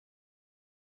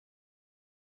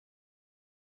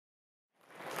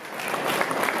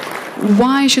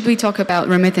Why should we talk about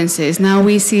remittances? Now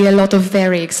we see a lot of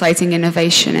very exciting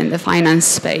innovation in the finance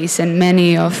space, and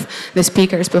many of the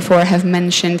speakers before have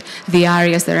mentioned the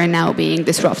areas that are now being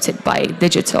disrupted by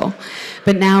digital.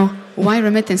 But now, why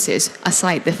remittances,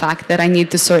 aside the fact that I need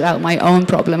to sort out my own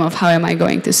problem of how am I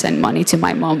going to send money to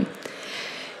my mom?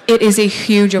 It is a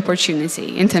huge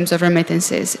opportunity in terms of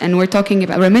remittances, and we're talking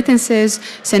about remittances,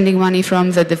 sending money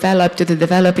from the developed to the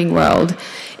developing world.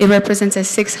 It represents a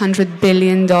 $600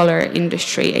 billion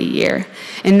industry a year.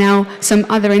 And now, some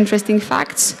other interesting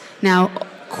facts. Now,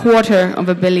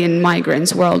 $250 million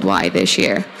migrants worldwide this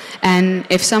year. And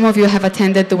if some of you have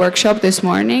attended the workshop this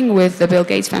morning with the Bill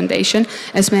Gates Foundation,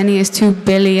 as many as 2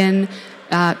 billion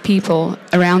people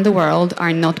around the world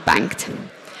are not banked.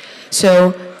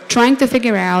 So, trying to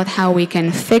figure out how we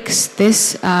can fix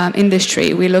this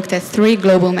industry, we looked at 3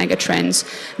 global megatrends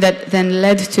that then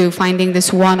led to finding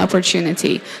this one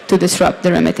opportunity to disrupt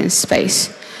the remittance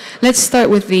space. Let's start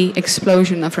with the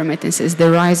explosion of remittances,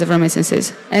 the rise of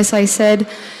remittances. As I said,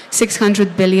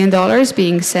 $600 billion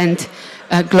being sent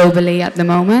globally at the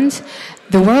moment.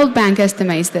 The World Bank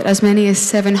estimates that as many as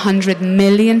 700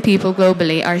 million people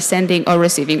globally are sending or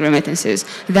receiving remittances.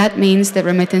 That means that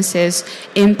remittances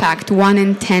impact 1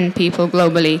 in 10 people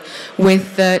globally,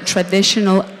 with the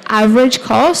traditional average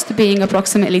cost being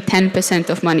approximately 10%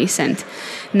 of money sent.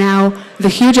 Now, the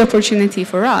huge opportunity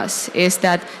for us is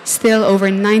that still over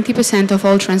 90% of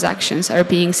all transactions are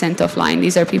being sent offline.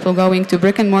 These are people going to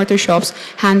brick and mortar shops,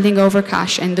 handing over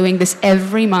cash, and doing this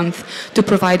every month to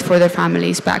provide for their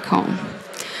families back home.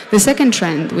 The second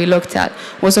trend we looked at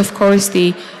was, of course,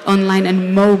 the online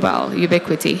and mobile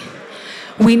ubiquity.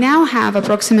 We now have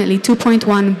approximately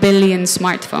 2.1 billion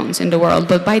smartphones in the world,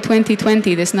 but by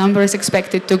 2020, this number is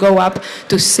expected to go up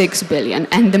to 6 billion,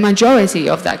 and the majority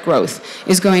of that growth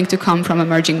is going to come from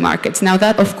emerging markets. Now,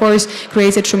 that, of course,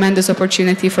 creates a tremendous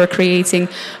opportunity for creating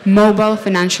mobile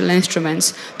financial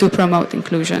instruments to promote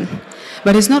inclusion.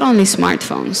 But it's not only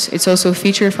smartphones, it's also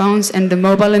feature phones, and the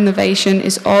mobile innovation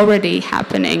is already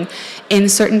happening in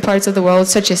certain parts of the world,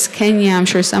 such as Kenya. I'm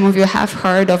sure some of you have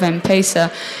heard of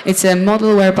M-Pesa. It's a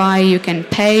model whereby you can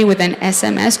pay with an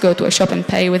SMS, go to a shop and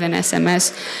pay with an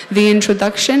SMS. The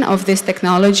introduction of this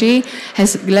technology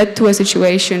has led to a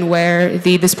situation where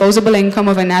the disposable income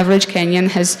of an average Kenyan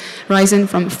has risen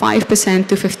from 5%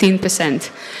 to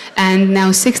 15%. And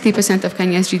now 60% of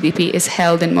Kenya's GDP is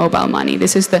held in mobile money.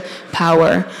 This is the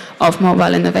power of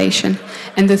mobile innovation.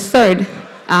 And the third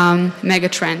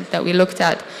megatrend that we looked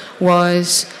at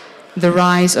was the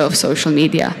rise of social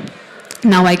media.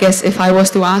 Now, I guess if I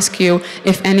was to ask you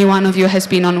if any one of you has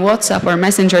been on WhatsApp or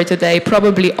Messenger today,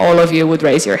 probably all of you would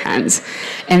raise your hands.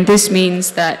 And this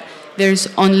means that there's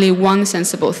only one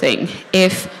sensible thing.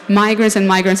 If migrants, and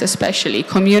migrants especially,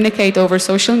 communicate over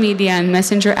social media and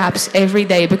messenger apps every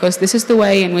day, because this is the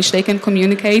way in which they can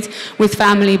communicate with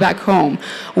family back home,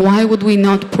 why would we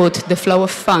not put the flow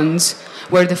of funds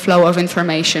where the flow of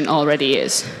information already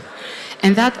is?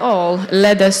 And that all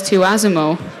led us to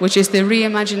Azimo, which is the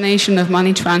reimagination of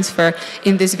money transfer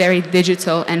in this very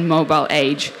digital and mobile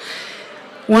age.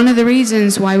 One of the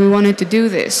reasons why we wanted to do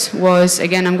this was,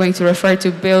 again, I'm going to refer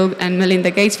to Bill and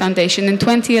Melinda Gates Foundation. In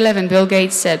 2011, Bill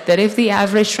Gates said that if the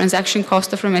average transaction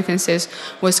cost of remittances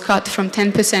was cut from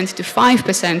 10% to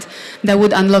 5%, that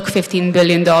would unlock $15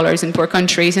 billion in poor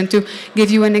countries. And to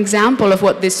give you an example of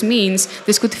what this means,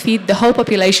 this could feed the whole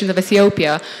population of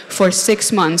Ethiopia for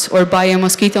 6 months, or buy a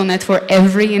mosquito net for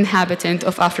every inhabitant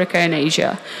of Africa and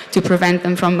Asia to prevent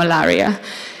them from malaria.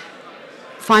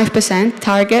 5%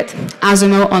 target,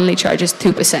 Azimo only charges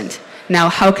 2%. Now,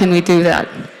 how can we do that?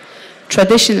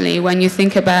 Traditionally, when you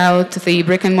think about the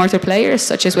brick and mortar players,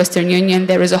 such as Western Union,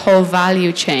 there is a whole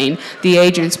value chain. The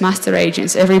agents, master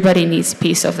agents, everybody needs a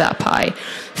piece of that pie.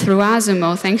 Through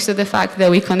Azimo, thanks to the fact that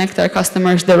we connect our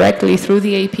customers directly through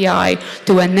the API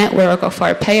to a network of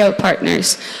our payout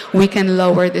partners, we can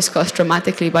lower this cost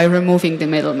dramatically by removing the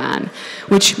middleman,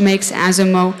 which makes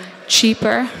Azimo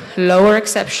cheaper, lower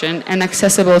exception, and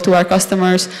accessible to our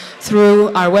customers through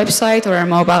our website or our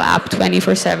mobile app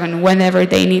 24/7 whenever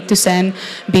they need to send,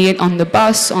 be it on the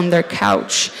bus, on their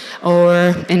couch,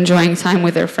 or enjoying time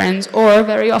with their friends, or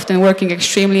very often working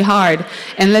extremely hard.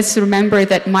 And let's remember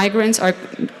that migrants are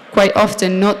quite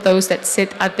often not those that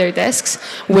sit at their desks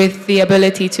with the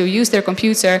ability to use their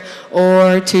computer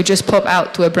or to just pop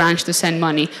out to a branch to send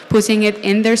money. Putting it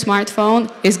in their smartphone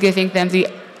is giving them the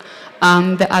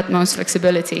utmost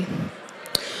flexibility.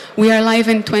 We are live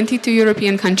in 22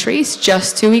 European countries.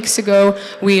 Just 2 weeks ago,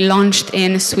 we launched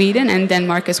in Sweden and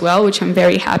Denmark as well, which I'm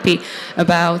very happy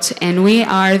about. And we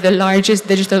are the largest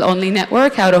digital-only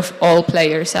network out of all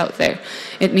players out there.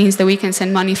 It means that we can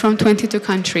send money from 22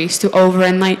 countries to over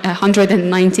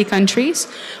 190 countries.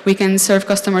 We can serve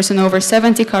customers in over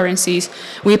 70 currencies.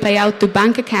 We pay out to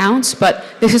bank accounts, but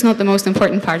this is not the most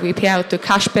important part. We pay out to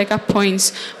cash pickup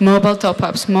points, mobile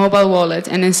top-ups, mobile wallet,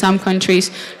 and in some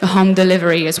countries, the home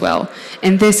delivery as well.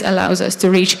 And this allows us to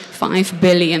reach 5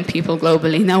 billion people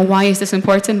globally. Now, why is this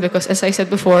important? Because, as I said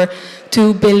before,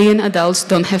 2 billion adults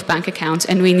don't have bank accounts,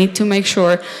 and we need to make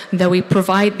sure that we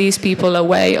provide these people a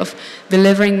way of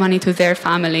delivering money to their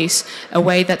families, a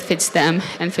way that fits them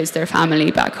and fits their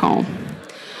family back home.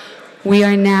 We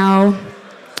are now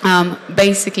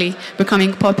basically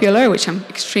becoming popular, which I'm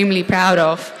extremely proud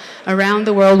of. Around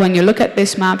the world, when you look at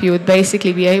this map, you would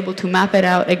basically be able to map it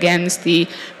out against the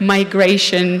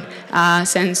migration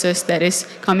census that is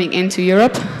coming into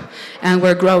Europe. And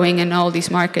we're growing in all these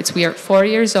markets. We are 4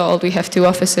 years old. We have 2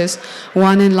 offices,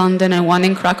 one in London and one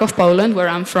in Krakow, Poland, where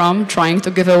I'm from, trying to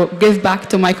give back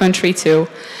to my country too.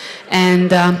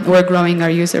 And we're growing our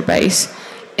user base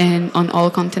on all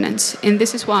continents. And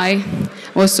this is why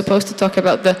I was supposed to talk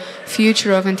about the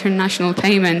future of international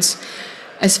payments.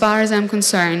 As far as I'm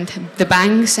concerned, the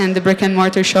banks and the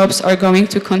brick-and-mortar shops are going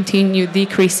to continue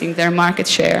decreasing their market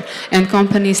share, and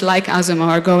companies like Azimo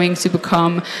are going to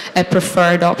become a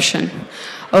preferred option.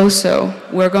 Also,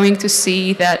 we're going to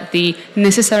see that the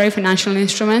necessary financial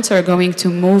instruments are going to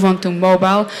move onto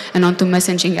mobile and onto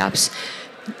messaging apps.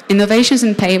 Innovations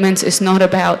in payments is not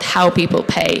about how people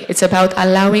pay. It's about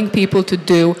allowing people to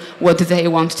do what they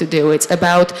want to do. It's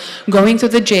about going to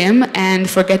the gym and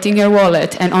forgetting your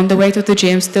wallet, and on the way to the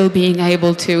gym still being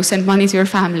able to send money to your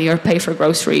family or pay for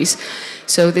groceries.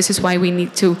 So this is why we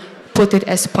need to put it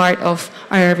as part of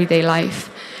our everyday life.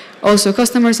 Also,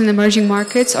 customers in emerging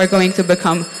markets are going to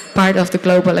become part of the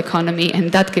global economy,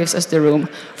 and that gives us the room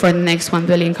for the next 1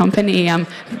 billion company. I'm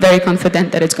very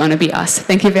confident that it's going to be us.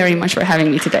 Thank you very much for having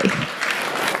me today.